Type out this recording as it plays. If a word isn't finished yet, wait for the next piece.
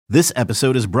This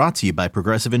episode is brought to you by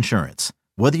Progressive Insurance.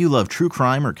 Whether you love true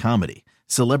crime or comedy,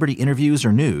 celebrity interviews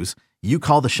or news, you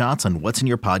call the shots on what's in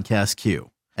your podcast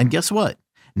queue. And guess what?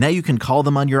 Now you can call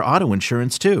them on your auto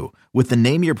insurance too with the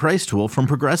Name Your Price tool from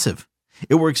Progressive.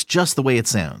 It works just the way it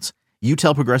sounds. You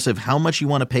tell Progressive how much you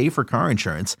want to pay for car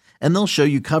insurance, and they'll show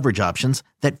you coverage options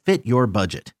that fit your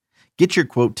budget. Get your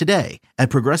quote today at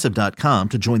Progressive.com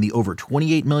to join the over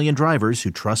 28 million drivers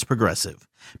who trust Progressive.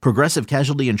 Progressive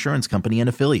Casualty Insurance Company and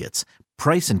Affiliates.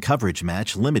 Price and coverage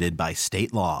match limited by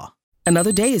state law.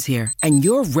 Another day is here, and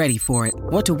you're ready for it.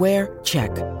 What to wear?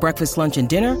 Check. Breakfast, lunch, and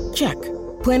dinner? Check.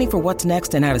 Planning for what's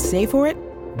next and how to save for it?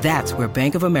 That's where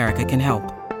Bank of America can help.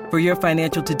 For your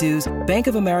financial to-dos, Bank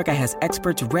of America has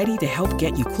experts ready to help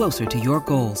get you closer to your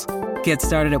goals. Get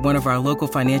started at one of our local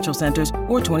financial centers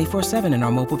or 24/7 in our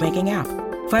mobile banking app.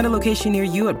 Find a location near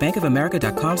you at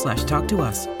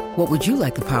bankofamerica.com/talktous. What would you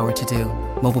like the power to do?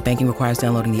 Mobile banking requires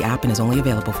downloading the app and is only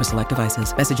available for select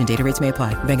devices. Message and data rates may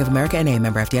apply. Bank of America N.A.,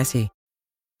 member FDIC.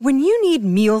 When you need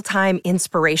mealtime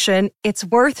inspiration, it's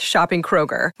worth shopping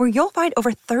Kroger, where you'll find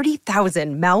over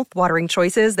 30,000 mouth-watering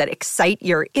choices that excite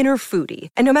your inner foodie.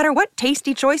 And no matter what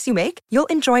tasty choice you make, you'll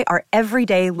enjoy our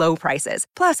everyday low prices,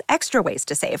 plus extra ways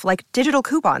to save, like digital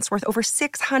coupons worth over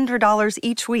 $600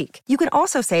 each week. You can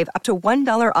also save up to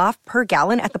 $1 off per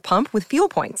gallon at the pump with fuel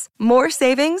points. More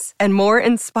savings and more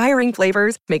inspiring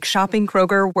flavors make shopping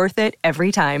Kroger worth it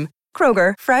every time.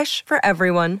 Kroger, fresh for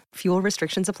everyone. Fuel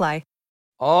restrictions apply.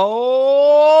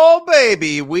 Oh,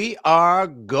 baby, we are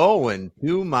going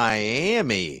to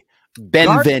Miami.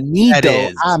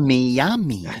 Benvenido a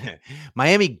Miami.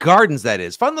 Miami Gardens, that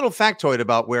is. Fun little factoid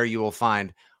about where you will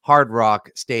find Hard Rock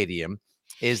Stadium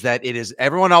is that it is,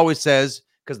 everyone always says,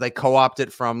 because they co-opt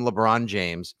it from LeBron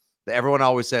James, everyone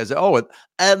always says, oh,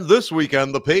 and this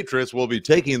weekend the Patriots will be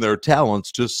taking their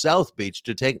talents to South Beach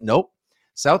to take, nope.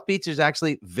 South Beach is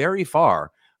actually very far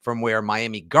from where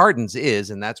Miami Gardens is,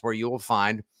 and that's where you will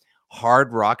find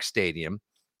Hard Rock Stadium.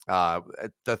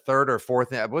 The third or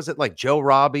fourth, was it like Joe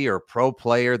Robbie or Pro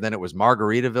Player? Then it was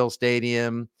Margaritaville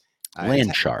Stadium.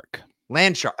 Landshark. Oh,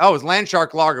 it was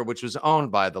Landshark Lager, which was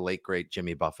owned by the late, great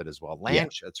Jimmy Buffett as well.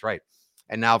 That's right.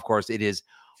 And now, of course, it is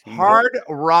Hard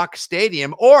Rock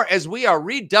Stadium, or as we are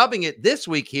redubbing it this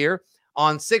week here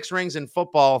on Six Rings and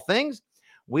Football Things,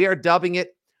 we are dubbing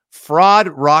it Fraud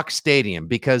Rock Stadium,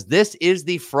 because this is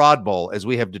the Fraud Bowl, as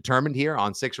we have determined here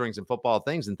on Six Rings and Football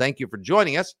Things. And thank you for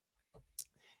joining us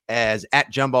as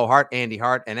at Jumbo Hart, Andy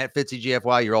Hart, and at Fitzy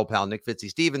GFY, your old pal Nick Fitzy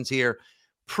Stevens here.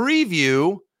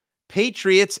 Preview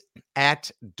Patriots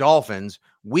at Dolphins,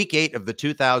 Week 8 of the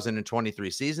 2023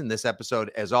 season. This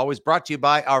episode, as always, brought to you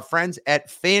by our friends at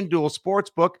FanDuel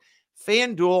Sportsbook.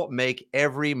 FanDuel, make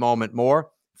every moment more.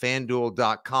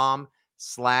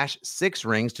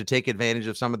 FanDuel.com/6rings to take advantage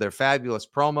of some of their fabulous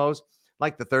promos,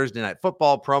 like the Thursday Night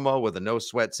Football promo with a no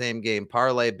sweat same game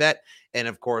parlay bet. And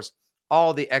of course,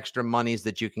 all the extra monies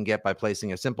that you can get by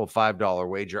placing a simple $5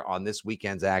 wager on this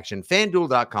weekend's action.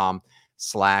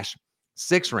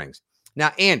 FanDuel.com/6rings.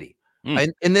 Now, Andy,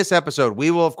 in this episode,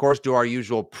 we will, of course, do our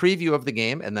usual preview of the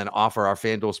game and then offer our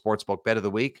FanDuel Sportsbook Bet of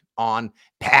the Week on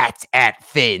Pats at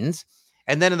Fins.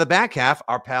 And then in the back half,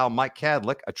 our pal Mike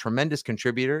Kadlick, a tremendous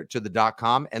contributor to the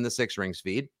 .com and the Six Rings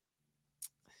feed,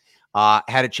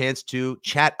 had a chance to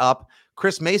chat up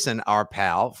Chris Mason, our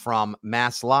pal from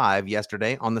Mass Live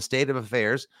yesterday on the state of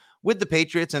affairs with the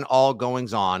Patriots and all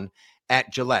goings on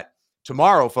at Gillette.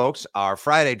 Tomorrow, folks, our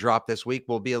Friday drop this week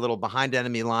will be a little behind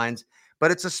enemy lines,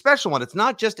 but it's a special one. It's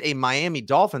not just a Miami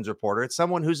Dolphins reporter. It's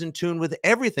someone who's in tune with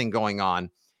everything going on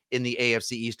in the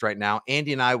AFC East right now.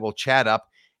 Andy and I will chat up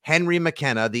Henry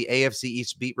McKenna, the AFC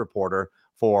East beat reporter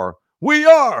for We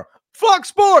Are Fox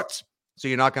Sports. So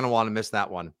you're not going to want to miss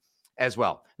that one as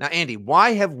well. Now, Andy,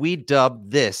 why have we dubbed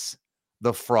this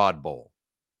the Fraud Bowl?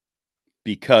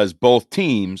 Because both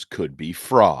teams could be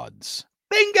frauds.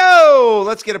 Bingo!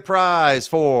 Let's get a prize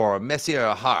for Messier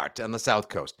Hart on the South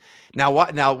Coast. Now,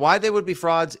 why they would be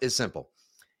frauds is simple.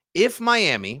 If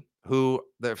Miami, who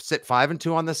they sit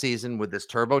 5-2 on the season with this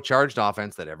turbocharged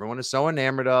offense that everyone is so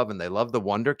enamored of, and they love the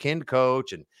wonderkind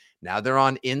coach, and now they're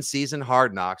on in-season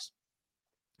Hard Knocks.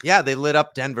 Yeah, they lit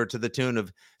up Denver to the tune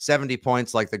of 70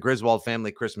 points like the Griswold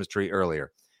family Christmas tree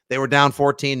earlier. They were down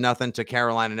 14-0 to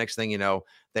Carolina. Next thing you know,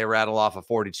 they rattle off a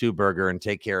 42 burger and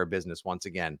take care of business once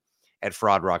again at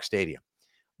Fraud Rock Stadium.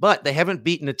 But they haven't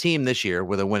beaten a team this year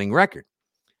with a winning record.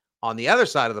 On the other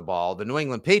side of the ball, the New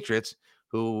England Patriots,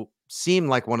 who seem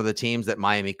like one of the teams that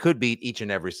Miami could beat each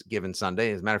and every given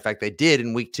Sunday. As a matter of fact, they did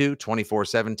in week 2,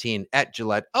 24-17 at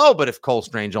Gillette. Oh, but if Cole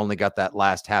Strange only got that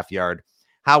last half yard,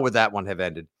 how would that one have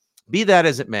ended? Be that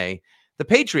as it may, the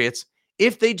Patriots,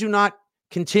 if they do not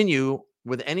continue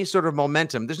with any sort of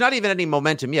momentum. There's not even any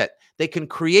momentum yet. They can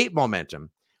create momentum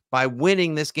by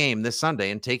winning this game this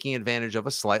Sunday and taking advantage of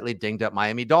a slightly dinged up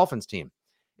Miami Dolphins team.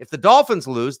 If the Dolphins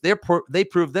lose, they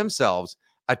prove themselves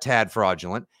a tad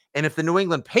fraudulent. And if the New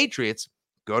England Patriots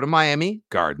go to Miami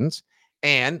Gardens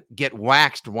and get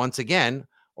waxed once again,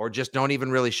 or just don't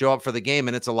even really show up for the game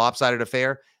and it's a lopsided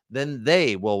affair, then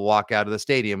they will walk out of the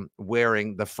stadium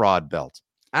wearing the fraud belt.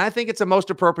 And I think it's the most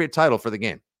appropriate title for the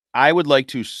game. I would like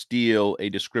to steal a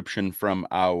description from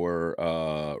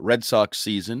our Red Sox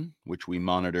season, which we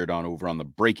monitored over on the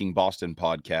Breaking Boston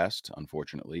podcast,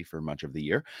 unfortunately, for much of the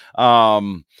year.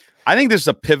 I think this is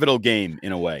a pivotal game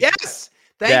in a way. Yes.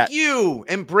 Thank you.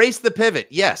 Embrace the pivot.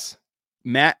 Yes.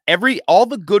 Matt, all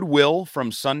the goodwill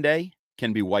from Sunday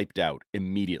can be wiped out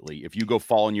immediately if you go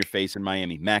fall on your face in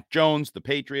Miami. Mac Jones, the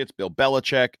Patriots, Bill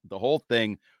Belichick, the whole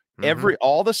thing.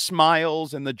 All the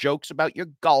smiles and the jokes about your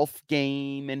golf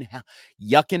game and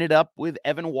yucking it up with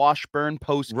Evan Washburn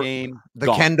post game.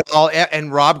 The Ken Doll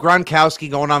and Rob Gronkowski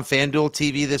going on FanDuel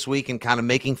TV this week and kind of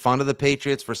making fun of the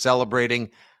Patriots for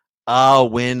celebrating a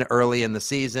win early in the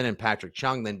season, and Patrick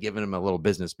Chung then giving him a little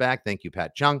business back. Thank you,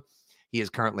 Pat Chung. He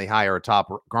is currently higher atop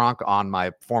Gronk on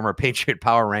my former Patriot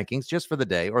power rankings just for the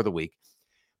day or the week.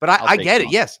 But I get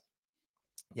it. Yes.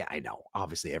 Yeah, I know.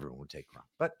 Obviously, everyone would take Gronk.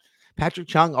 But Patrick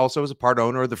Chung also is a part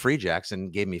owner of the Free Jacks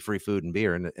and gave me free food and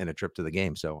beer and a trip to the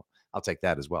game. So I'll take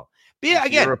that as well. But yeah,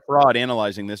 again, you're a fraud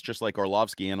analyzing this, just like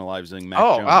Orlovsky analyzing Mac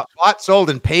Jones. Bought, sold,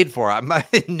 and paid for.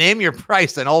 Name your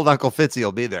price, and old Uncle Fitzy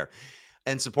will be there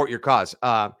and support your cause.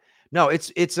 No,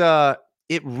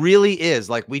 it really is.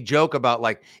 Like, we joke about,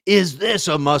 like, is this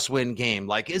a must-win game?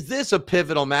 Like, is this a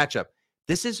pivotal matchup?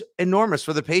 This is enormous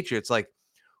for the Patriots. Like,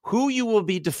 who you will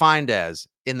be defined as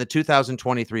in the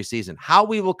 2023 season, how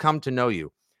we will come to know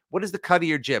you. What is the cut of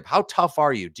your jib? How tough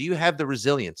are you? Do you have the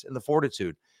resilience and the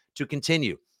fortitude to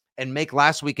continue and make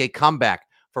last week a comeback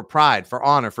for pride, for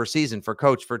honor, for season, for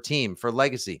coach, for team, for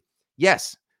legacy?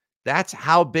 Yes, that's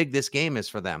how big this game is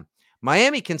for them.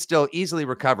 Miami can still easily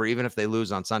recover, even if they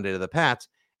lose on Sunday to the Pats,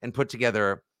 and put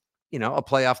together, a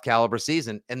playoff caliber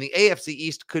season. And the AFC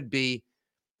East could be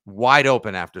wide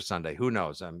open after Sunday. Who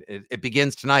knows? It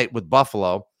begins tonight with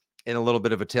Buffalo in a little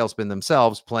bit of a tailspin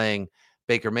themselves, playing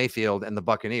Baker Mayfield and the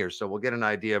Buccaneers. So we'll get an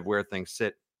idea of where things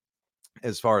sit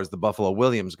as far as the Buffalo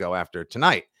Williams go after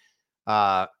tonight.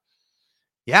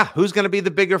 Who's going to be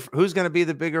the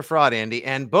bigger fraud, Andy?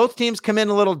 And both teams come in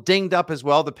a little dinged up as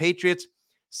well. The Patriots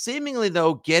seemingly,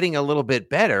 though, getting a little bit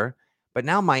better, but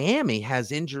now Miami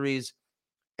has injuries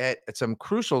at some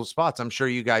crucial spots. I'm sure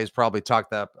you guys probably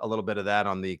talked up a little bit of that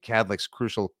on the Cadlic's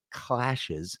Crucial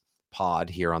Clashes pod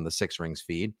here on the Six Rings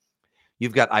feed.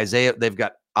 You've got Isaiah. They've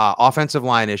got offensive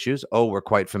line issues. Oh, we're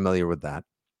quite familiar with that.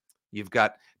 You've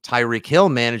got Tyreek Hill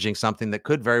managing something that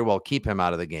could very well keep him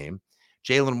out of the game.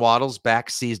 Jalen Waddle's back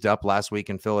seized up last week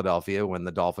in Philadelphia when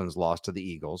the Dolphins lost to the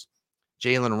Eagles.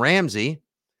 Jalen Ramsey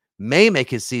may make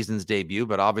his season's debut,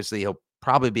 but obviously he'll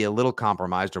probably be a little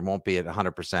compromised or won't be at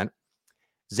 100%.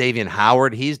 Xavier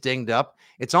Howard, he's dinged up.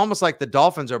 It's almost like the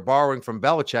Dolphins are borrowing from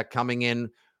Belichick, coming in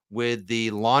with the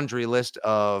laundry list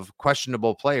of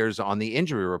questionable players on the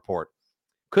injury report.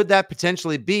 Could that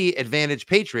potentially be advantage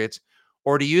Patriots,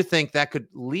 or do you think that could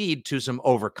lead to some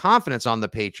overconfidence on the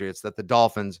Patriots that the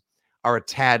Dolphins are a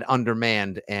tad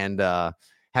undermanned and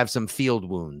have some field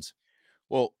wounds?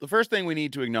 Well, the first thing we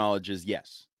need to acknowledge is,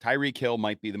 yes, Tyreek Hill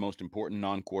might be the most important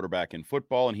non-quarterback in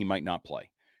football, and he might not play.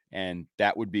 And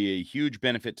that would be a huge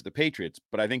benefit to the Patriots.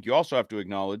 But I think you also have to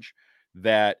acknowledge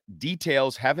that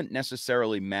details haven't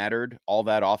necessarily mattered all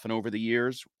that often over the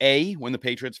years. A, when the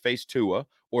Patriots face Tua,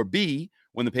 or B,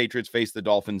 when the Patriots face the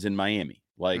Dolphins in Miami.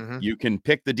 Like, you can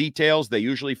pick the details. They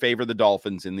usually favor the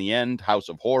Dolphins in the end. House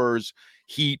of Horrors,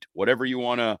 Heat, whatever you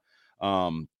want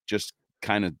to just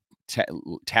kind of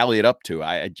tally it up to.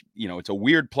 It's a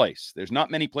weird place. There's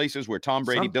not many places where Tom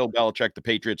Brady, Bill Belichick, the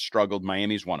Patriots struggled.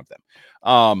 Miami's one of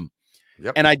them.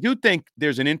 And I do think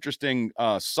there's an interesting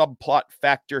subplot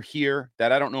factor here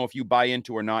that I don't know if you buy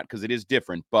into or not, because it is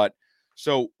different. But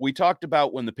so we talked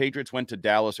about when the Patriots went to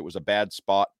Dallas, it was a bad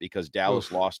spot because Dallas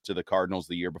lost to the Cardinals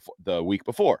the week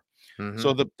before.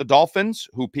 So the Dolphins,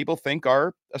 who people think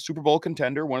are a Super Bowl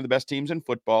contender, one of the best teams in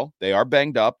football, they are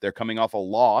banged up. They're coming off a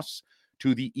loss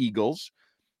to the Eagles.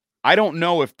 I don't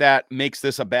know if that makes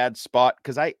this a bad spot,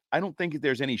 because I don't think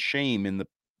there's any shame in the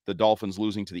Dolphins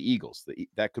losing to the Eagles.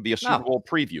 That could be a Super Bowl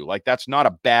preview. Like, that's not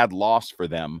a bad loss for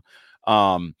them.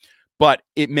 But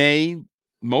it may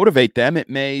motivate them. It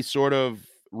may sort of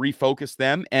refocus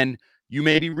them. And you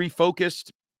may be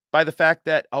refocused by the fact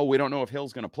that, we don't know if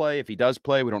Hill's going to play. If he does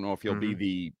play, we don't know if he'll be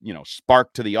the,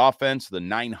 spark to the offense, the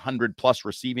 900 plus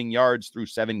receiving yards through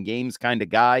 7 games kind of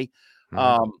guy.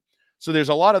 So there's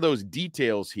a lot of those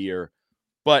details here.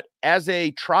 But as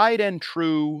a tried and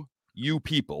true you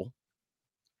people,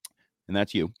 and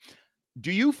that's you,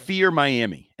 do you fear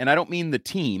Miami? And I don't mean the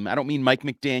team. I don't mean Mike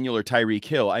McDaniel or Tyreek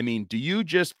Hill. I mean, do you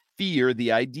just fear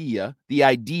the idea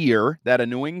that a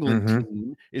New England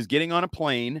team is getting on a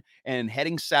plane and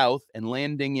heading south and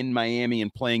landing in Miami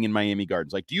and playing in Miami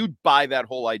Gardens? Like, do you buy that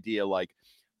whole idea? Like,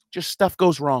 just stuff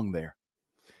goes wrong there.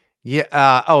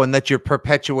 Yeah. And that you're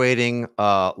perpetuating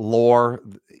lore,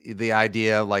 the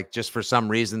idea, like, just for some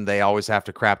reason, they always have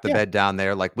to crap the bed down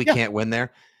there. Like, we can't win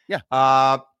there.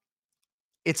 Yeah.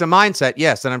 It's a mindset,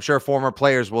 yes, and I'm sure former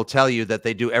players will tell you that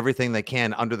they do everything they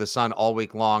can under the sun all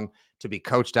week long to be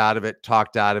coached out of it,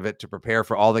 talked out of it, to prepare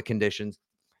for all the conditions.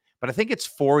 But I think it's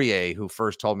Fourier who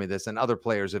first told me this, and other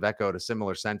players have echoed a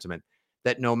similar sentiment,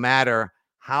 that no matter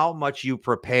how much you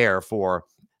prepare for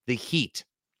the heat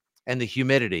and the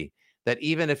humidity, that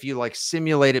even if you like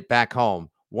simulate it back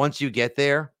home, once you get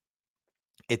there,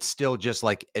 it still just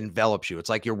like envelops you. It's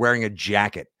like you're wearing a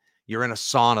jacket. You're in a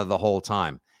sauna the whole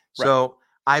time. Right. So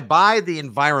I buy the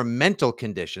environmental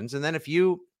conditions. And then if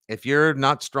you're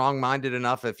not strong-minded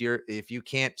enough, if you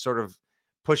can't sort of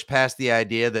push past the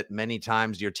idea that many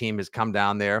times your team has come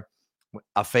down there,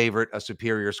 a favorite, a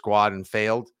superior squad, and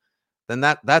failed, then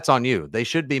that's on you. They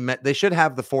should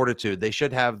have the fortitude. They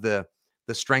should have the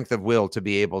strength of will to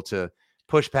be able to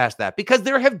push past that, because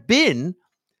there have been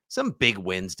some big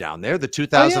wins down there. The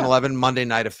 2011 Monday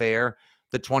Night Affair,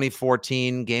 the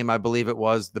 2014 game, I believe it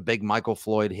was, the big Michael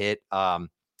Floyd hit.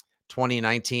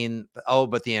 2019,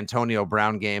 but the Antonio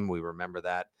Brown game, we remember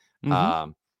that. There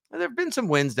have been some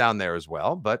wins down there as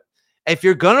well. But if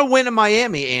you're going to win in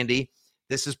Miami, Andy,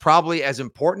 this is probably as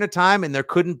important a time, and there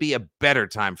couldn't be a better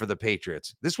time for the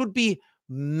Patriots. This would be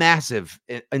massive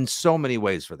in so many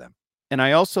ways for them. And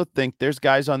I also think there's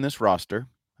guys on this roster.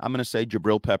 I'm going to say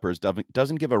Jabril Peppers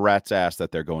doesn't give a rat's ass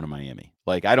that they're going to Miami.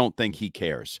 Like, I don't think he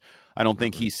cares. I don't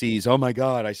think he sees, oh my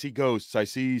God, I see ghosts. I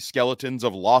see skeletons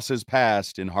of losses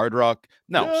past in Hard Rock.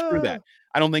 No, screw that.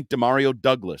 I don't think Demario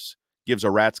Douglas gives a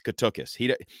rat's katukis.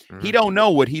 He don't know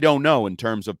what he don't know in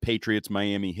terms of Patriots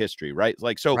Miami history, right?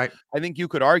 Like, so I think you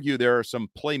could argue there are some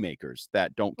playmakers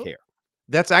that don't care.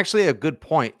 That's actually a good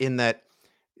point, in that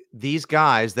these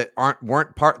guys that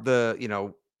weren't part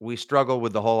we struggle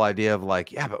with the whole idea of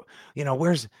like, but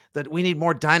where's that? We need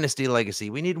more dynasty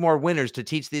legacy. We need more winners to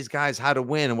teach these guys how to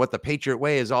win and what the Patriot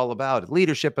way is all about,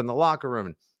 leadership in the locker room.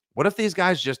 And what if these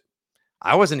guys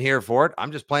I wasn't here for it.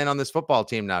 I'm just playing on this football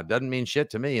team now. It doesn't mean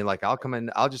shit to me. Like, I'll come in,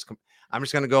 I'm just going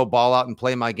to go ball out and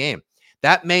play my game.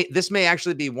 This may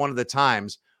actually be one of the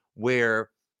times where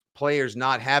players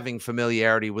not having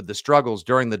familiarity with the struggles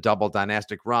during the double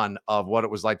dynastic run of what it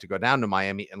was like to go down to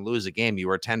Miami and lose a game. You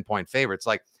were a 10-point favorite. It's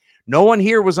like, no one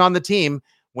here was on the team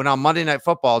when on Monday Night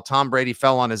Football, Tom Brady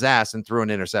fell on his ass and threw an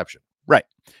interception. Right.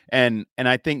 And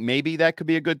I think maybe that could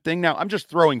be a good thing. Now, I'm just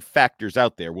throwing factors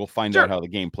out there. We'll find out how the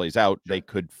game plays out. They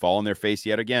could fall on their face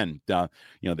yet again. The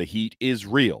heat is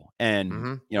real.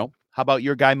 And, how about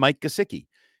your guy, Mike Gesicki,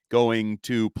 going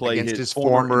to play against his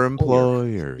former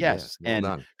employer? Yes.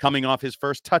 And coming off his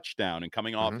first touchdown and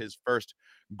coming off his first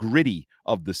gritty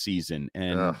of the season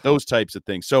and those types of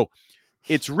things. So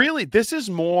it's really, this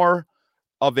is more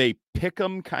of a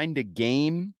pick'em kind of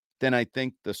game than I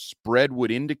think the spread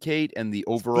would indicate, and the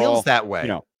overall feels that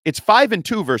way. It's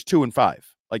 5-2 versus 2-5.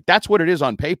 Like, that's what it is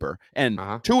on paper. And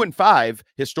 2-5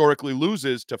 historically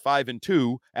loses to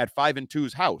 5-2 at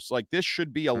 5-2's house. Like, this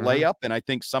should be a layup. And I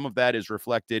think some of that is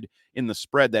reflected in the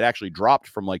spread that actually dropped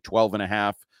from like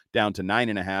 12.5 down to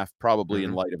 9.5, probably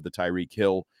in light of the Tyreek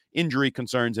Hill injury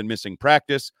concerns and missing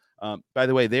practice. By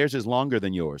the way, theirs is longer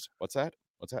than yours. What's that?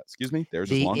 Excuse me. There's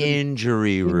the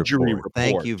injury report.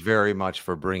 Thank you report. very much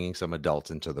for bringing some adults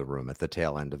into the room at the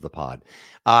tail end of the pod.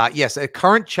 Yes, a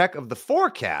current check of the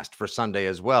forecast for Sunday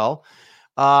as well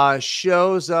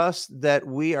shows us that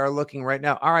we are looking right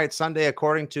now. All right, Sunday,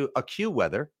 according to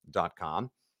AccuWeather.com,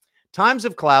 times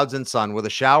of clouds and sun with a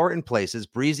shower in places,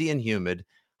 breezy and humid,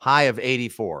 high of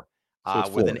 84.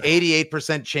 With an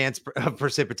 88% chance of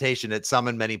precipitation at some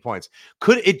and many points.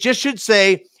 It just should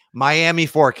say Miami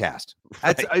forecast.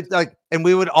 That's like, and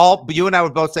we would you and I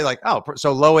would both say like, oh,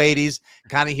 so low 80s,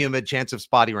 kind of humid, chance of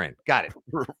spotty rain. Got it.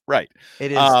 Right.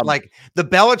 It is like the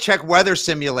Belichick weather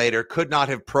simulator could not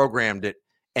have programmed it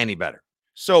any better.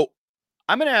 So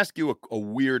I'm going to ask you a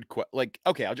weird question.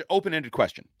 I'll just open-ended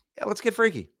question. Yeah, let's get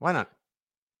freaky. Why not?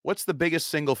 What's the biggest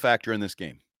single factor in this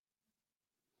game?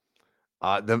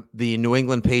 The New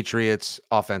England Patriots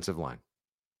offensive line.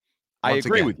 I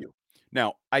agree with you.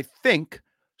 Now, I think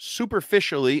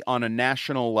superficially on a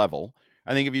national level,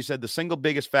 I think if you said the single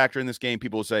biggest factor in this game,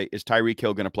 people will say, is Tyreek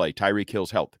Hill going to play? Tyreek Hill's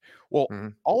health. Well,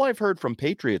 all I've heard from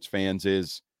Patriots fans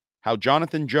is how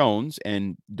Jonathan Jones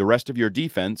and the rest of your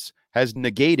defense has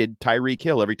negated Tyreek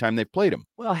Hill every time they've played him.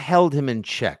 Well, held him in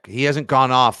check. He hasn't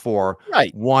gone off for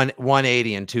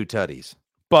 180 and 2 tutties.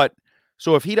 But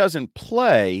so if he doesn't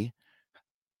play,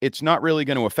 it's not really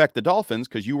going to affect the Dolphins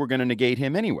because you were going to negate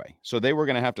him anyway. So they were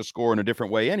going to have to score in a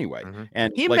different way anyway.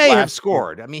 And he may have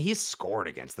scored. I mean, he's scored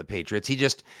against the Patriots. He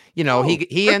just,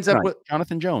 he ends up with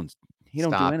Jonathan Jones. He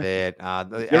don't do anything.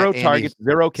 It. 0 targets,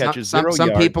 0 catches, some yards,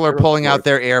 people are pulling out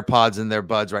their AirPods and their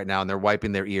buds right now, and they're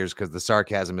wiping their ears because the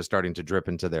sarcasm is starting to drip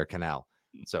into their canal.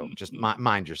 So just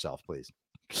mind yourself, please.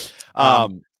 Yeah,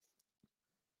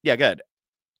 good.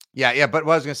 Yeah. But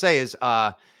what I was going to say is,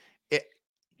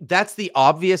 that's the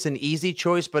obvious and easy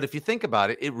choice. But if you think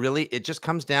about it, it just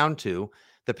comes down to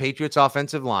the Patriots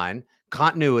offensive line,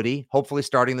 continuity, hopefully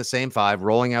starting the same 5,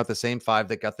 rolling out the same 5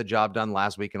 that got the job done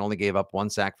last week and only gave up 1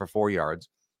 sack for 4 yards.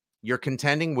 You're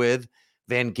contending with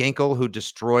Van Ginkel, who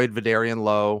destroyed Vidarian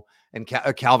Lowe, and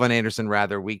Calvin Anderson,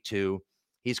 week 2.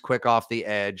 He's quick off the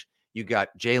edge. You got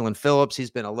Jalen Phillips.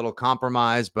 He's been a little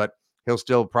compromised, but he'll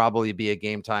still probably be a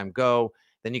game time go.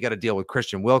 Then you got to deal with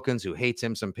Christian Wilkins, who hates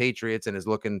him some Patriots and is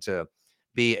looking to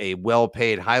be a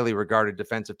well-paid, highly regarded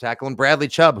defensive tackle. And Bradley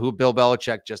Chubb, who Bill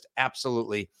Belichick just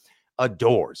absolutely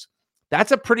adores.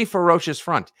 That's a pretty ferocious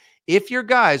front. If your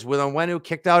guys with Onwenu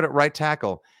kicked out at right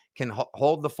tackle can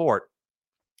hold the fort,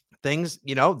 things,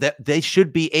 that they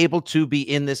should be able to be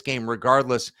in this game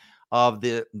regardless of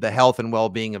the health and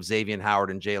well-being of Xavier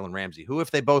Howard and Jalen Ramsey, who, if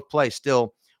they both play,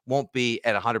 still won't be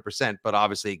at 100%, but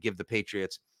obviously give the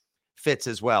Patriots fits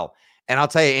as well. And I'll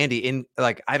tell you, Andy,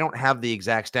 I don't have the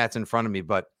exact stats in front of me,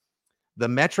 but the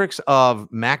metrics of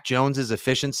Mac Jones's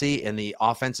efficiency and the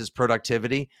offense's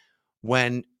productivity,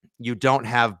 when you don't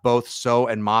have both So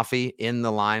and Mafi in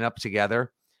the lineup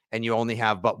together, and you only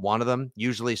have but one of them,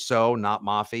 usually So, not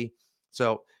Mafi.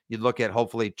 So you look at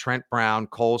hopefully Trent Brown,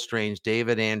 Cole Strange,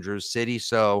 David Andrews, City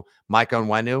So, Mike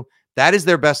Onwenu. That is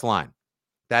their best line.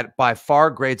 That by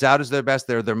far grades out as their best.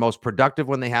 They're their most productive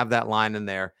when they have that line in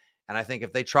there. And I think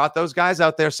if they trot those guys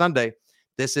out there Sunday,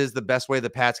 this is the best way the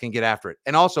Pats can get after it.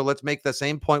 And also, let's make the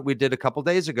same point we did a couple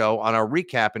days ago on our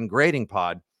recap and grading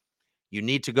pod. You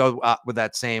need to go with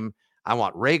that same. I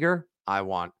want Rager. I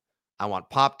want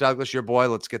Pop Douglas, your boy.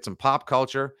 Let's get some pop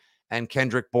culture. And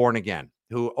Kendrick Bourne again,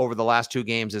 who over the last 2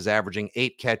 games is averaging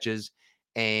 8 catches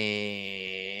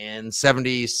and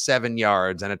 77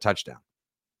 yards and a touchdown.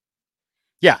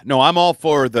 Yeah, no, I'm all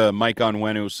for the Mike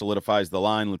Onwenu solidifies the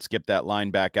line. Let's get that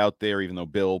line back out there, even though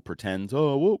Bill pretends,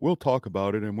 we'll talk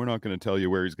about it, and we're not going to tell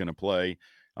you where he's going to play.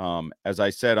 As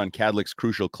I said on Cadlick's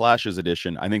Crucial Clashes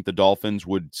edition, I think the Dolphins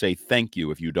would say thank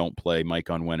you if you don't play Mike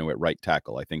Onwenu at right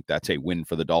tackle. I think that's a win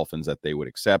for the Dolphins that they would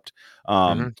accept,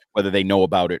 whether they know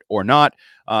about it or not.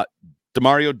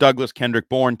 Demario Douglas, Kendrick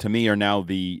Bourne, to me, are now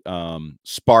the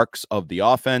sparks of the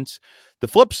offense. The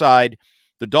flip side,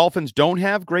 the Dolphins don't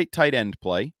have great tight end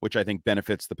play, which I think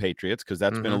benefits the Patriots because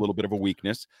that's been a little bit of a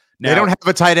weakness. Now, they don't have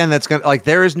a tight end that's going to,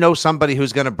 there is no somebody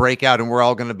who's going to break out and we're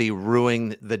all going to be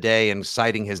ruining the day and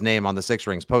citing his name on the Six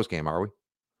Rings postgame, are we?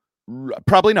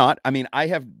 Probably not. I mean,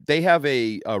 they have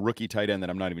a rookie tight end that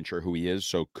I'm not even sure who he is.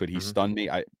 So could he stun me?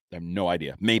 I have no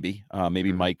idea. Maybe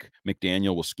Mike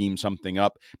McDaniel will scheme something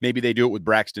up. Maybe they do it with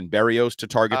Braxton Berrios to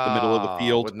target the middle of the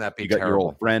field. Wouldn't that be terrible? Your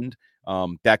old friend.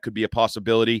 That could be a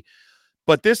possibility.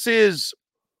 But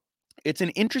it's an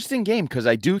interesting game because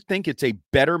I do think it's a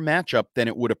better matchup than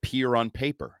it would appear on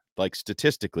paper. Like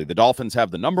statistically, the Dolphins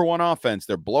have the number 1 offense.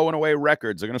 They're blowing away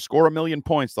records. They're going to score 1 million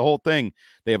points, the whole thing.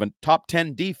 They have a top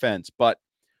 10 defense, but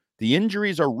the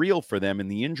injuries are real for them,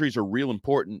 and the injuries are real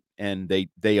important, and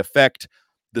they affect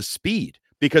the speed.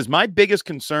 Because my biggest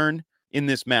concern in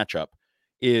this matchup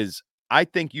is I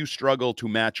think you struggle to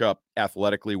match up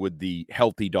athletically with the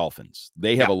healthy Dolphins.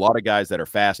 They have a lot of guys that are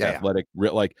fast, athletic,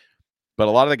 but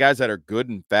a lot of the guys that are good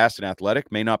and fast and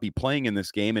athletic may not be playing in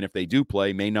this game. And if they do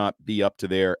play, may not be up to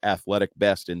their athletic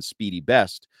best and speedy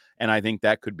best. And I think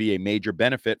that could be a major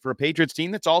benefit for a Patriots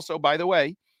team that's also, by the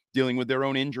way, dealing with their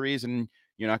own injuries. And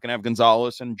you're not going to have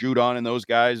Gonzalez and Judon and those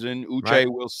guys, and Uche,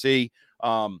 we'll see.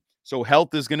 So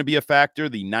health is going to be a factor.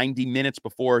 The 90 minutes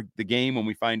before the game, when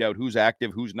we find out who's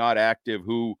active, who's not active,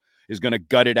 who is going to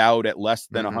gut it out at less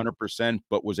than 100%,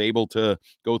 but was able to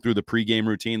go through the pregame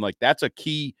routine. Like, that's a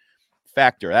key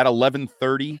factor. That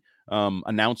 11:30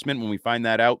 announcement, when we find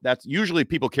that out, that's usually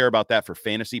people care about that for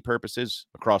fantasy purposes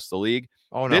across the league.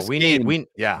 Oh no,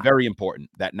 very important,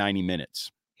 that 90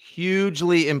 minutes.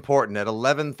 Hugely important at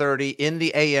 11:30 in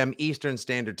the AM Eastern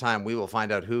Standard Time. We will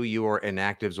find out who your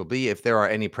inactives will be. If there are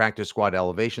any practice squad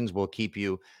elevations, we'll keep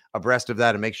you abreast of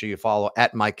that, and make sure you follow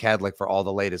at Mike Cadlick for all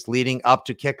the latest leading up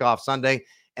to kickoff Sunday.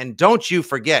 And don't you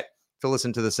forget to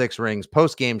listen to the Six Rings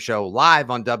post-game show live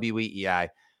on WEEI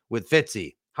with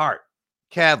Fitzy, Hart,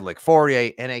 Cadlick,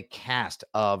 Fourier, and a cast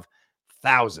of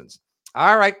thousands.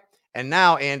 All right. And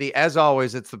now, Andy, as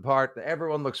always, it's the part that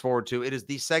everyone looks forward to. It is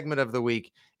the segment of the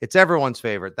week. It's everyone's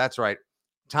favorite. That's right.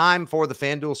 Time for the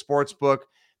FanDuel Sportsbook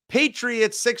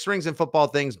Patriots Six Rings and Football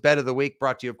Things Bet of the Week,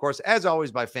 brought to you, of course, as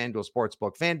always, by FanDuel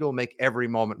Sportsbook. FanDuel, make every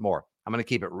moment more. I'm going to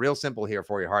keep it real simple here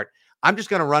for you, Hart. I'm just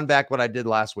going to run back what I did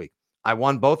last week. I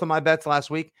won both of my bets last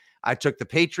week. I took the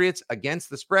Patriots against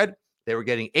the spread. They were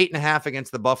getting 8.5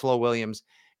 against the Buffalo Williams,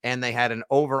 and they had an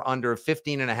over-under of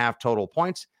 15.5 total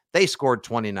points. They scored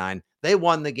 29. They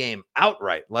won the game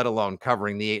outright, let alone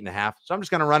covering the 8.5. So I'm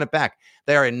just going to run it back.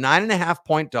 They are a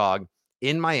 9.5-point dog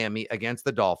in Miami against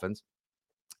the Dolphins.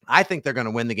 I think they're going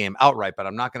to win the game outright, but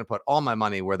I'm not going to put all my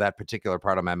money where that particular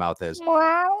part of my mouth is.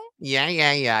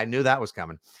 Yeah. I knew that was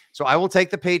coming. So I will take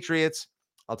the Patriots.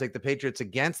 I'll take the Patriots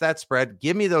against that spread.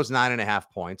 Give me those 9.5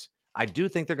 points. I do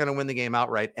think they're going to win the game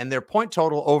outright. And their point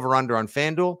total over under on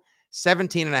FanDuel,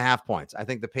 17.5 points. I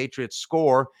think the Patriots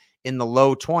score in the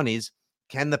low 20s.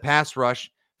 Can the pass rush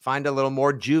find a little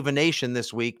more juvenation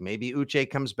this week? Maybe Uche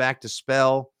comes back to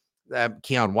spell.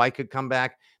 Keon White could come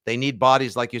back. They need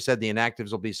bodies. Like you said, the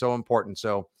inactives will be so important.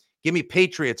 So give me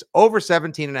Patriots over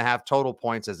 17.5 total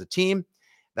points as a team.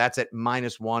 That's at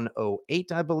minus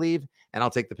 108, I believe. And I'll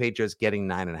take the Patriots getting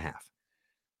 9.5.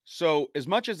 So as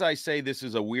much as I say this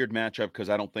is a weird matchup because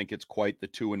I don't think it's quite the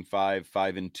 2-5,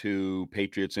 5-2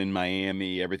 Patriots in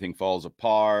Miami, everything falls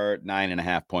apart,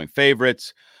 9.5-point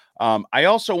favorites. I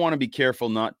also want to be careful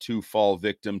not to fall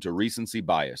victim to recency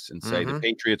bias and say the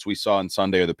Patriots we saw on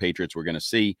Sunday are the Patriots we're going to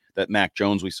see, that Mac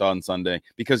Jones we saw on Sunday,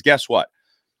 because guess what?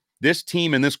 This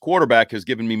team and this quarterback has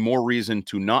given me more reason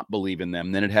to not believe in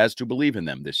them than it has to believe in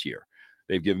them this year.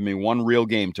 They've given me one real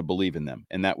game to believe in them,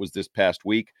 and that was this past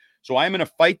week. So I'm going to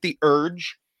fight the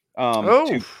urge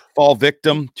to fall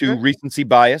victim to recency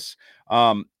bias.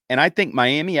 And I think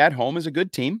Miami at home is a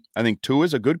good team. I think Tua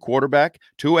is a good quarterback.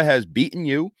 Tua has beaten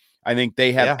you. I think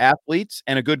they have athletes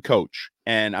and a good coach.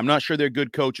 And I'm not sure their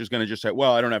good coach is going to just say,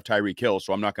 well, I don't have Tyreek Hill,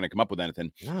 so I'm not going to come up with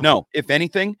anything. No, if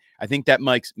anything, I think that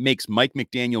makes Mike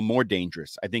McDaniel more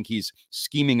dangerous. I think he's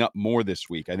scheming up more this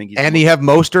week. I think he's and you have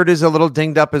Mostert is a little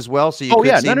dinged up as well. So you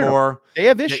could see more. They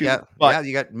have issues. Yeah,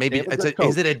 you got maybe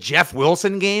is it a Jeff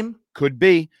Wilson game? Could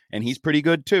be, and he's pretty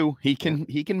good too. He can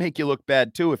make you look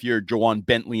bad too if you're Jawan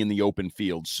Bentley in the open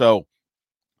field. So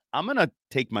I'm going to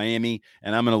take Miami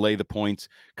and I'm going to lay the points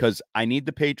because I need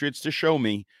the Patriots to show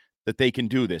me that they can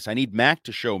do this. I need Mac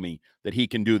to show me that he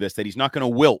can do this, that he's not going to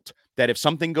wilt, that if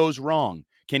something goes wrong,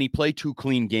 can he play 2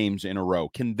 clean games in a row?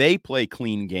 Can they play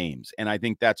clean games? And I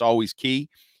think that's always key.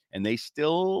 And they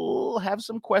still have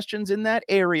some questions in that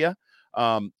area. So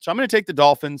I'm going to take the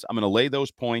Dolphins. I'm going to lay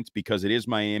those points because it is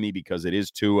Miami, because it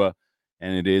is Tua,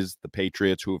 and it is the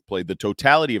Patriots who have played the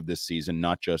totality of this season,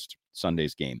 not just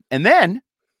Sunday's game. And then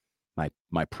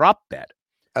my prop bet,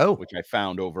 which I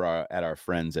found over at our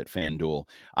friends at FanDuel.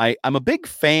 I'm a big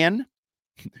fan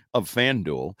of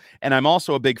FanDuel, and I'm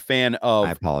also a big fan of...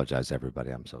 I apologize,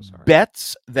 everybody. I'm so sorry.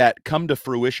 Bets that come to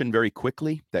fruition very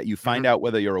quickly, that you find out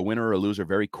whether you're a winner or a loser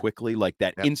very quickly, like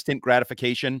that instant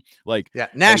gratification.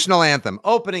 National anthem,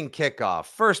 opening kickoff,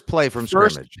 first play from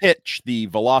scrimmage. First pitch, the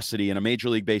velocity in a Major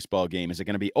League Baseball game. Is it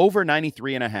going to be over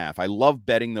 93.5? I love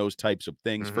betting those types of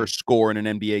things. First score in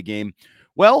an NBA game.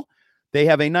 Well, they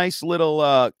have a nice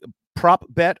little prop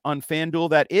bet on FanDuel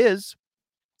that is,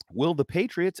 will the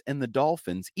Patriots and the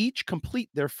Dolphins each complete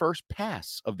their first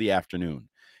pass of the afternoon?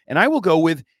 And I will go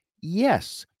with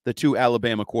yes, the 2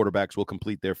 Alabama quarterbacks will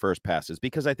complete their first passes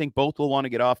because I think both will want to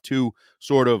get off to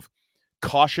sort of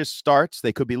cautious starts.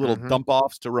 They could be little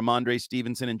dump-offs to Ramondre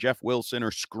Stevenson and Jeff Wilson,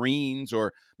 or screens,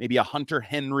 or maybe a Hunter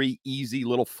Henry easy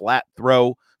little flat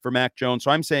throw for Mac Jones.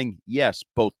 So I'm saying yes,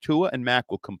 both Tua and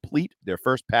Mac will complete their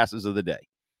first passes of the day.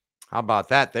 How about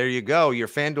that? There you go. Your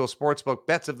FanDuel Sportsbook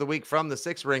bets of the week from the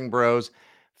Six Ring Bros.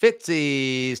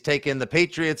 Fitzy's taking the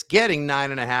Patriots, getting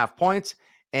 9.5 points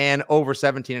and over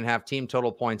 17.5 team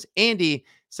total points. Andy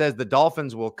says the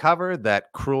Dolphins will cover.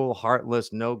 That cruel,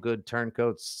 heartless, no good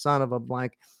turncoat son of a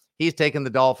blank. He's taking the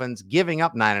Dolphins, giving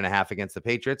up 9.5 against the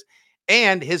Patriots.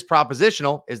 And his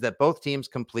propositional is that both teams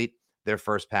complete their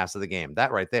first pass of the game.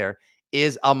 That right there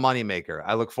is a moneymaker.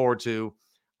 I look forward to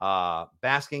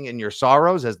basking in your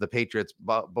sorrows as the Patriots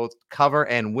both cover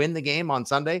and win the game on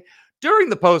Sunday. during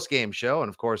the post-game show. And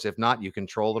of course, if not, you can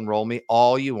troll and roll me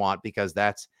all you want, because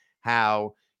that's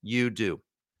how you do.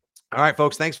 All right,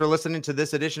 folks, thanks for listening to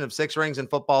this edition of Six Rings and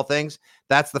Football Things.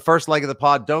 That's the first leg of the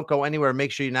pod. Don't go anywhere.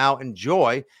 Make sure you now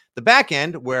enjoy the back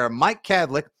end, where Mike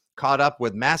Cadlick caught up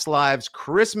with Mass Live's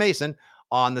Chris Mason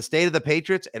on the state of the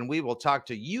Patriots, and we will talk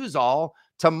to yous all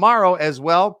tomorrow as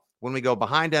well when we go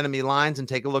behind enemy lines and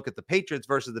take a look at the Patriots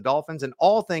versus the Dolphins and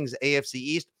all things AFC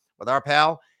East with our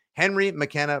pal Henry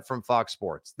McKenna from Fox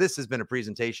Sports. This has been a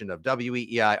presentation of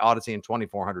WEEI Odyssey and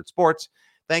 2400 Sports.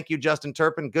 Thank you, Justin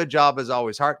Turpin. Good job as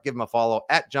always, Hart. Give him a follow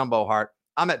at Jumbo Hart.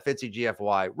 I'm at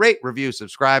FitzyGFY. Rate, review,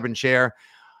 subscribe, and share.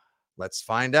 Let's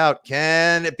find out.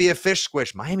 Can it be a fish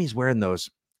squish? Miami's wearing those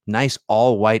nice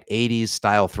all-white 80s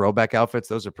style throwback outfits.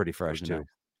 Those are pretty fresh, too.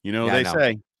 You know, they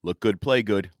say, look good, play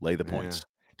good, lay the points.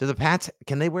 Do the Pats,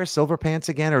 can they wear silver pants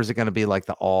again, or is it going to be like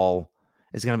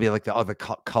is it going to be like the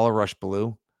color rush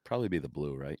blue? Probably be the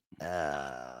blue, right?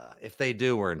 If they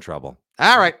do, we're in trouble.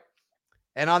 All right.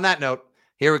 And on that note,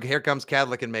 here comes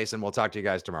Cadlick and Mason. We'll talk to you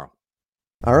guys tomorrow.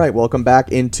 All right, welcome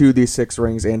back into the Six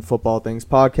Rings and Football Things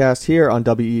podcast here on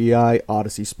WEEI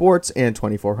Odyssey Sports and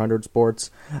 2400 Sports.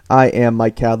 I am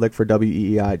Mike Cadlick for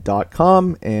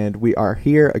WEEI.com, and we are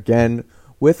here again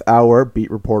with our beat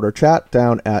reporter chat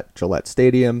down at Gillette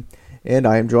Stadium. And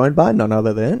I am joined by none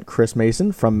other than Chris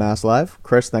Mason from Mass Live.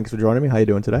 Chris, thanks for joining me. How you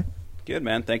doing today? Good,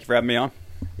 man. Thank you for having me on.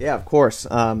 Yeah, of course.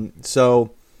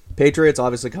 So Patriots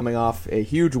obviously coming off a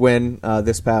huge win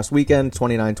this past weekend,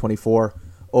 29-24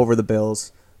 over the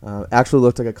Bills. Actually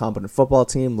looked like a competent football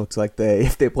team. Looks like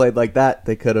if they played like that,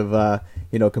 they could have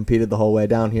competed the whole way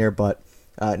down here. But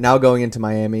now going into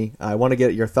Miami, I want to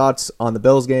get your thoughts on the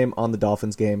Bills game, on the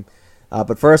Dolphins game.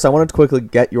 But first, I wanted to quickly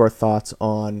get your thoughts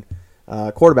on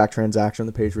quarterback transaction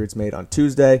the Patriots made on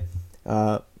Tuesday,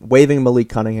 waiving Malik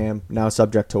Cunningham, now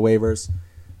subject to waivers.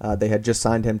 They had just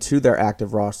signed him to their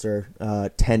active roster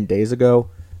 10 days ago.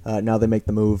 Now they make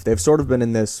the move. They've sort of been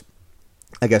in this,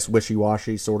 I guess,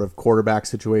 wishy-washy sort of quarterback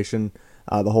situation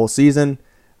the whole season.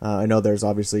 I know there's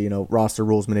obviously, roster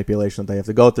rules manipulation that they have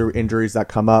to go through, injuries that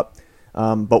come up.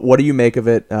 But what do you make of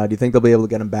it? Do you think they'll be able to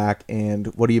get him back? And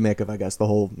what do you make of, I guess, the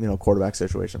whole, quarterback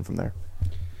situation from there?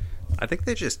 I think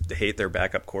they just hate their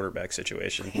backup quarterback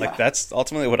situation. Yeah. Like, that's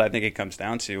ultimately what I think it comes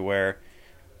down to, where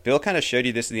Bill kind of showed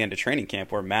you this at the end of training camp,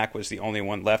 where Mac was the only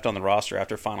one left on the roster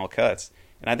after final cuts.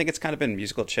 And I think it's kind of been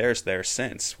musical chairs there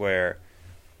since, where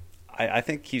I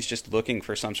think he's just looking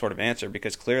for some sort of answer,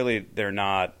 because clearly they're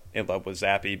not in love with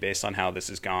Zappy based on how this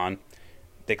has gone.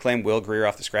 They claim Will Greer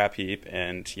off the scrap heap,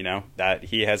 and, that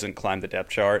he hasn't climbed the depth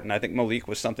chart. And I think Malik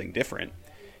was something different.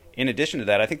 In addition to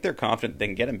that, I think they're confident they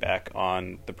can get him back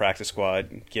on the practice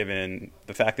squad, given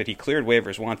the fact that he cleared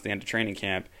waivers once at the end of training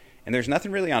camp. And there's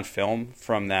nothing really on film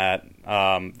from that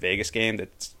Vegas game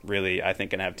that's really, I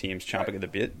think, going to have teams chomping at the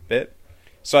bit.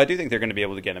 So I do think they're going to be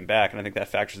able to get him back, and I think that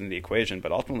factors into the equation.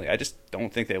 But ultimately, I just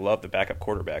don't think they love the backup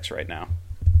quarterbacks right now.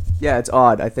 Yeah, it's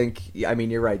odd.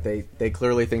 You're right. They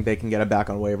clearly think they can get him back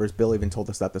on waivers. Bill even told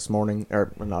us that this morning,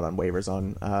 or not on waivers,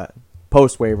 on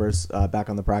post waivers, back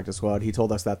on the practice squad. He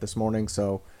told us that this morning,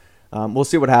 so we'll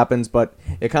see what happens. But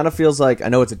it kind of feels like, I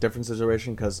know it's a different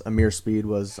situation because Amir Speed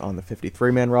was on the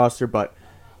 53-man roster, but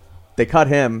they cut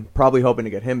him, probably hoping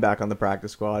to get him back on the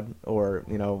practice squad or,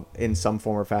 in some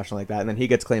form or fashion like that. And then he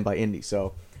gets claimed by Indy.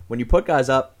 So when you put guys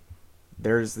up,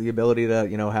 there's the ability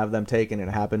to, have them taken. It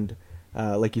happened,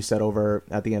 like you said, over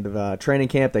at the end of training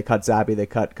camp. They cut Zappy, they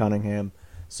cut Cunningham.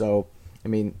 So,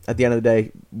 at the end of the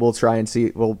day, we'll try and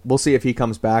see. We'll see if he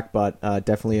comes back, but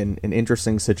definitely an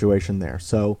interesting situation there.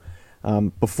 So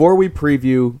before we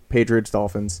preview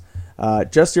Patriots-Dolphins,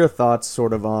 just your thoughts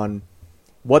sort of on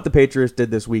what the Patriots did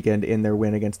this weekend in their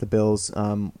win against the Bills,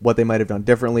 what they might have done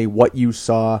differently, what you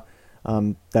saw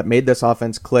that made this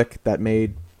offense click, that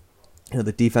made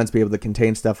the defense be able to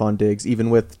contain Stephon Diggs,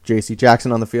 even with J.C.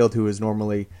 Jackson on the field, who is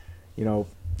normally,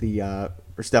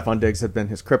 or Stephon Diggs had been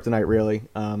his kryptonite, really.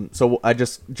 So I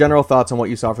just general thoughts on what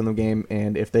you saw from the game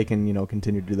and if they can,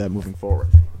 continue to do that moving forward.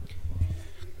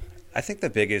 I think the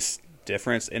biggest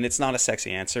difference, and it's not a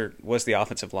sexy answer, was the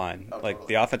offensive line.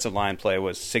 The offensive line play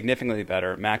was significantly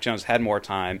better. Mac Jones had more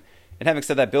time. And having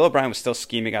said that, Bill O'Brien was still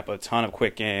scheming up a ton of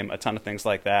quick game, a ton of things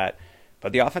like that.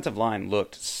 But the offensive line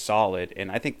looked solid,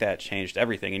 and I think that changed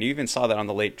everything. And you even saw that on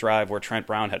the late drive where Trent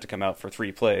Brown had to come out for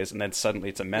 3 plays, and then suddenly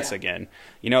it's a mess again.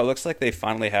 It looks like they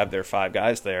finally have their 5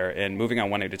 guys there, and moving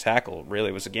on one to tackle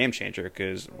really was a game changer,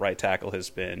 because right tackle has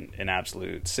been an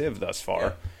absolute sieve thus far.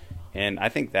 Yeah. And I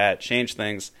think that changed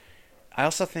things. I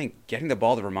also think getting the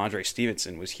ball to Ramondre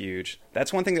Stevenson was huge.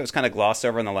 That's one thing that was kind of glossed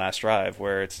over in the last drive,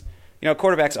 where it's,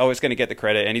 quarterback's always going to get the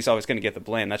credit, and he's always going to get the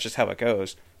blame. That's just how it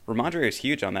goes. Ramondre was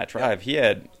huge on that drive. He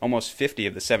had almost 50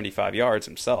 of the 75 yards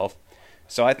himself.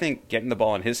 So I think getting the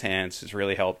ball in his hands has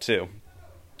really helped too.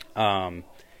 And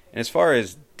as far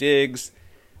as Diggs,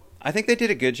 I think they did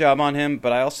a good job on him,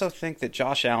 but I also think that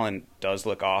Josh Allen does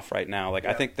look off right now.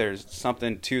 I think there's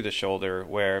something to the shoulder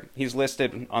where he's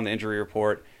listed on the injury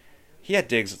report. He had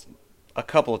Diggs a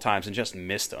couple of times and just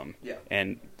missed him. Yeah.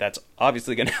 And that's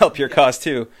obviously going to help your cause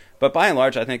too. But by and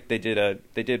large, I think they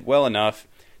did well enough.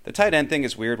 The tight end thing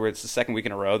is weird where it's the second week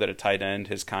in a row that a tight end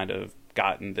has kind of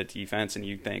gotten the defense, and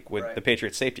you think with the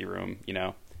Patriots safety room,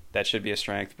 that should be a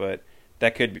strength, but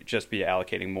that could just be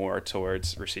allocating more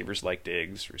towards receivers like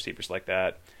Diggs, receivers like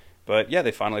that. But yeah,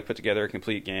 they finally put together a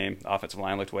complete game. The offensive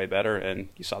line looked way better, and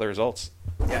you saw the results.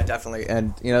 Yeah, definitely.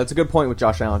 And it's a good point with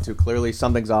Josh Allen too. Clearly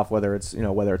something's off, whether it's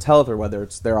health or whether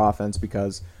it's their offense,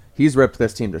 because he's ripped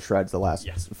this team to shreds the last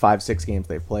 5-6 games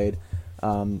they've played.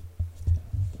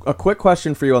 A quick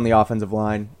question for you on the offensive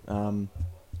line,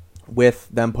 with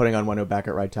them putting on Wenu back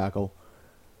at right tackle.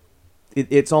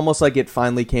 It's almost like it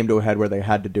finally came to a head where they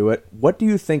had to do it. What do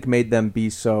you think made them be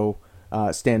so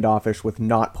standoffish with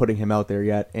not putting him out there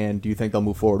yet, and do you think they'll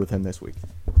move forward with him this week?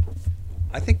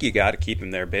 I think you got to keep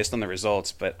him there based on the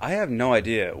results, but I have no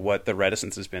idea what the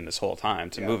reticence has been this whole time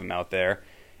to move him out there.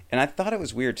 And I thought it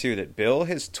was weird, too, that Bill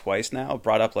has twice now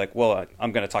brought up,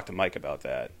 I'm going to talk to Mike about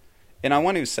that. And I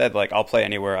want to said, I'll play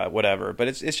anywhere, whatever. But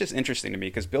it's just interesting to me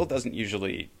because Bill doesn't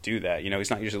usually do that. He's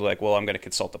not usually I'm going to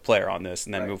consult the player on this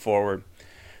and then move forward.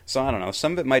 So I don't know.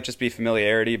 Some of it might just be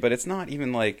familiarity, but it's not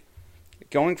even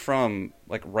going from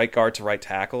right guard to right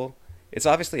tackle. It's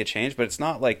obviously a change, but it's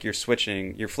not like you're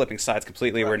flipping sides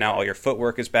completely where now all your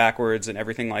footwork is backwards and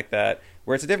everything like that,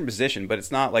 where it's a different position, but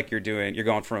it's not like you're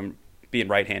going from being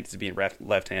right-handed to being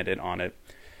left-handed on it.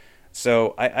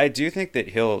 So I do think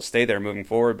that he'll stay there moving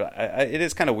forward, but it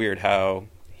is kind of weird how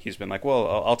he's been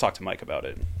I'll talk to Mike about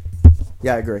it.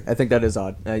 Yeah, I agree. I think that is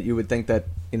odd. You would think that,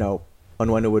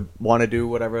 Onwenu would want to do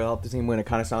whatever to help the team win. It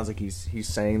kind of sounds like he's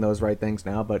saying those right things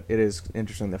now, but it is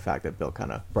interesting the fact that Bill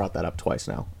kind of brought that up twice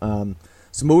now.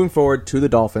 So moving forward to the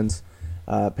Dolphins,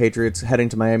 Patriots heading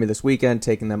to Miami this weekend,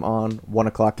 taking them on 1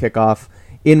 o'clock kickoff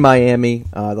in Miami.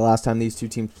 The last time these two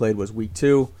teams played was week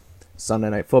 2.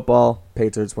 Sunday Night Football.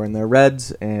 Patriots were in their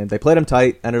reds, and they played them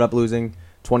tight, ended up losing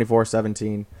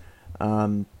 24-17.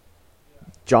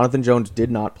 Jonathan Jones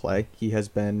did not play. He has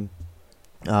been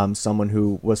someone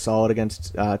who was solid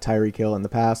against Tyreek Hill in the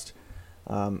past.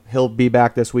 He'll be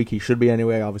back this week. He should be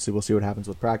anyway. Obviously, we'll see what happens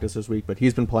with practice this week, but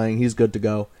he's been playing. He's good to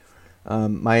go.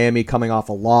 Miami coming off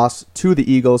a loss to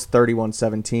the Eagles,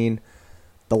 31-17.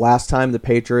 The last time the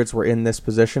Patriots were in this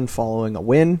position following a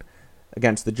win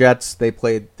against the Jets, they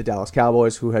played the Dallas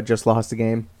Cowboys, who had just lost the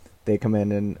game. They come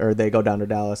in they go down to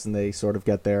Dallas and they sort of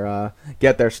get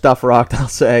their stuff rocked, I'll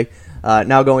say.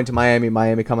 Now going to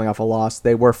Miami coming off a loss.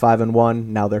 They were 5-1.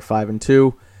 Now they're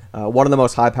 5-2. One of the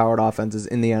most high-powered offenses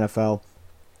in the NFL.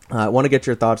 I want to get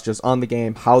your thoughts just on the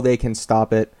game, how they can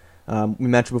stop it. We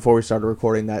mentioned before we started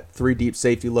recording that 3-deep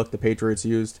safety look the Patriots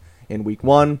used in Week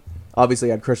 1. Obviously,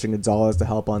 had Christian Gonzalez to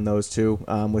help on those two,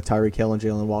 with Tyreek Hill and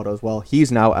Jalen Waldo as well.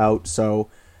 He's now out, so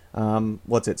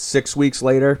 6 weeks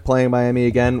later, playing Miami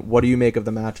again. What do you make of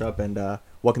the matchup, and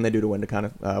what can they do to win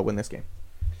win this game?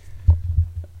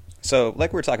 So,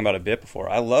 like we were talking about a bit before,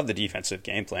 I love the defensive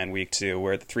game plan week 2,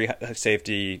 where the 3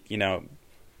 safety,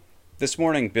 this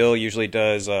morning Bill usually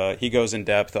does, he goes in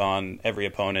depth on every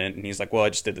opponent, and he's like, well, I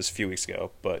just did this a few weeks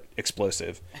ago, but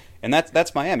explosive. And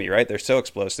that's Miami, right? They're so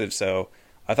explosive, so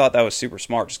I thought that was super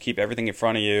smart. Just keep everything in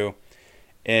front of you.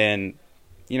 And,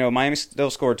 Miami still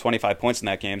scored 25 points in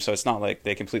that game, so it's not like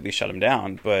they completely shut them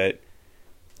down. But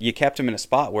you kept them in a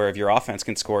spot where if your offense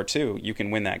can score too, you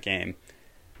can win that game.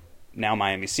 Now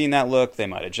Miami's seen that look. They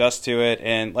might adjust to it.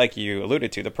 And like you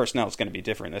alluded to, the personnel is going to be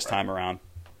different this time around.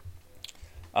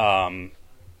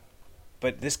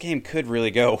 But this game could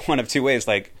really go one of two ways.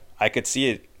 I could see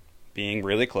it being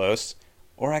really close,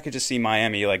 or I could just see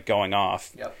Miami going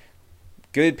off. Yep.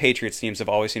 Good Patriots teams have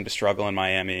always seemed to struggle in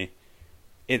Miami.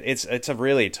 It's a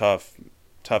really tough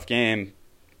game,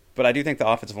 but I do think the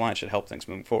offensive line should help things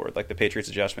moving forward. The Patriots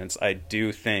adjustments, I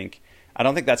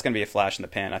don't think that's going to be a flash in the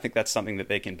pan. I think that's something that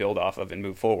they can build off of and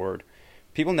move forward.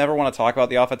 People never want to talk about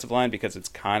the offensive line because it's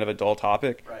kind of a dull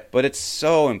topic, right, but it's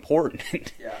so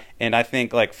important. Yeah. And I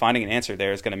think finding an answer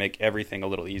there is going to make everything a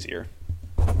little easier.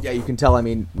 Yeah, you can tell. I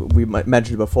mean, we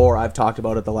mentioned it before. I've talked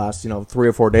about it the last 3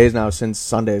 or 4 days now since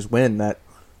Sunday's win that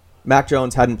Mac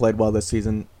Jones hadn't played well this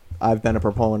season. I've been a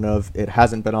proponent of it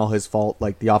hasn't been all his fault.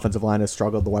 The offensive line has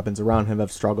struggled. The weapons around him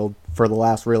have struggled for the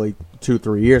last really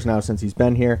 2-3 years now since he's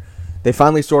been here. They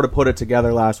finally sort of put it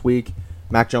together last week.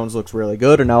 Mac Jones looks really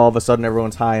good, and now all of a sudden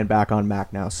everyone's high and back on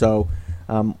Mac now. So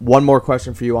one more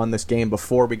question for you on this game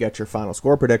before we get your final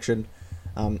score prediction.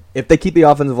 If they keep the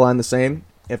offensive line the same,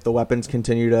 if the weapons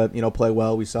continue to play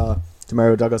well, we saw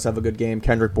Demario Douglas have a good game.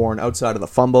 Kendrick Bourne, outside of the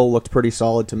fumble, looked pretty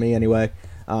solid to me anyway.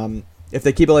 If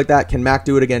they keep it like that, can Mac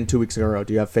do it again 2 weeks in a row?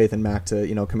 Do you have faith in Mac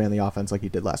to command the offense like he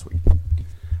did last week?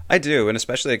 I do, and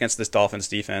especially against this Dolphins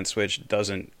defense, which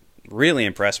doesn't really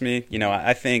impress me.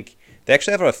 I think they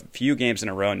actually have a few games in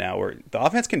a row now where the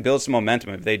offense can build some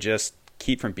momentum if they just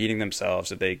keep from beating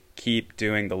themselves, if they keep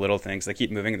doing the little things, they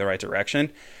keep moving in the right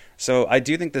direction. So I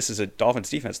do think this is a Dolphins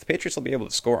defense the Patriots will be able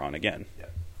to score on again. Yeah.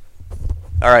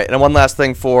 All right, and one last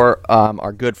thing for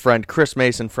our good friend Chris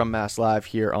Mason from Mass Live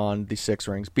here on the Six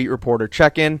Rings Beat Reporter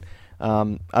check-in.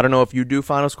 I don't know if you do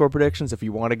final score predictions, if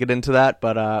you want to get into that,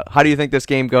 but how do you think this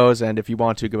game goes, and if you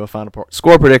want to give a final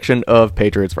score prediction of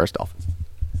Patriots versus Dolphins?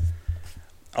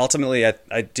 Ultimately,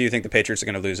 I do think the Patriots are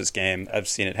going to lose this game. I've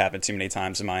seen it happen too many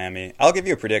times in Miami. I'll give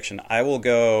you a prediction. I will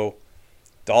go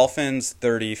Dolphins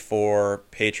 34,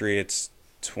 Patriots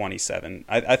 27.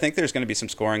 I think there's going to be some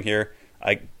scoring here.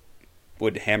 I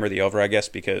would hammer the over, I guess,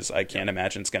 because I can't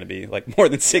imagine it's going to be like more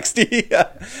than 60.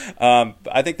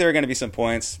 I think there are going to be some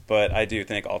points, but I do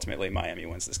think ultimately Miami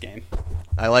wins this game.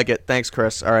 I like it. Thanks,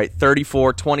 Chris. All right,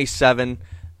 34-27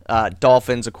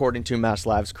 Dolphins, according to Mass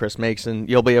Live's Chris Mason.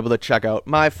 You'll be able to check out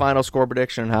my final score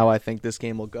prediction and how I think this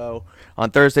game will go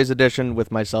on Thursday's edition with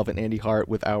myself and Andy Hart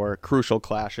with our crucial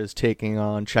clashes checking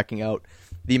out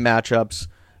the matchups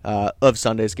of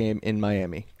Sunday's game in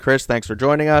Miami. Chris, thanks for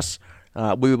joining us.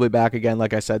 We will be back again,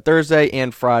 like I said, Thursday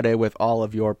and Friday with all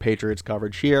of your Patriots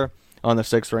coverage here on the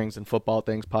Six Rings and Football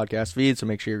Things podcast feed. So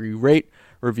make sure you rate,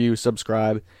 review,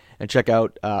 subscribe, and check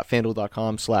out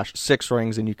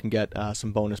FanDuel.com/6rings, and you can get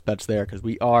some bonus bets there because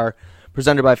we are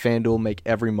presented by FanDuel. Make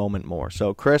every moment more.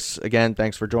 So, Chris, again,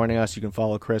 thanks for joining us. You can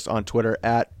follow Chris on Twitter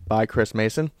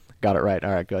 @byChrisMason. Got it right.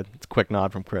 All right, good. It's a quick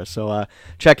nod from Chris. So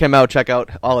check him out. Check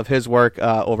out all of his work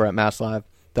over at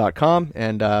MassLive.com.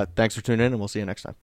 And thanks for tuning in, and we'll see you next time.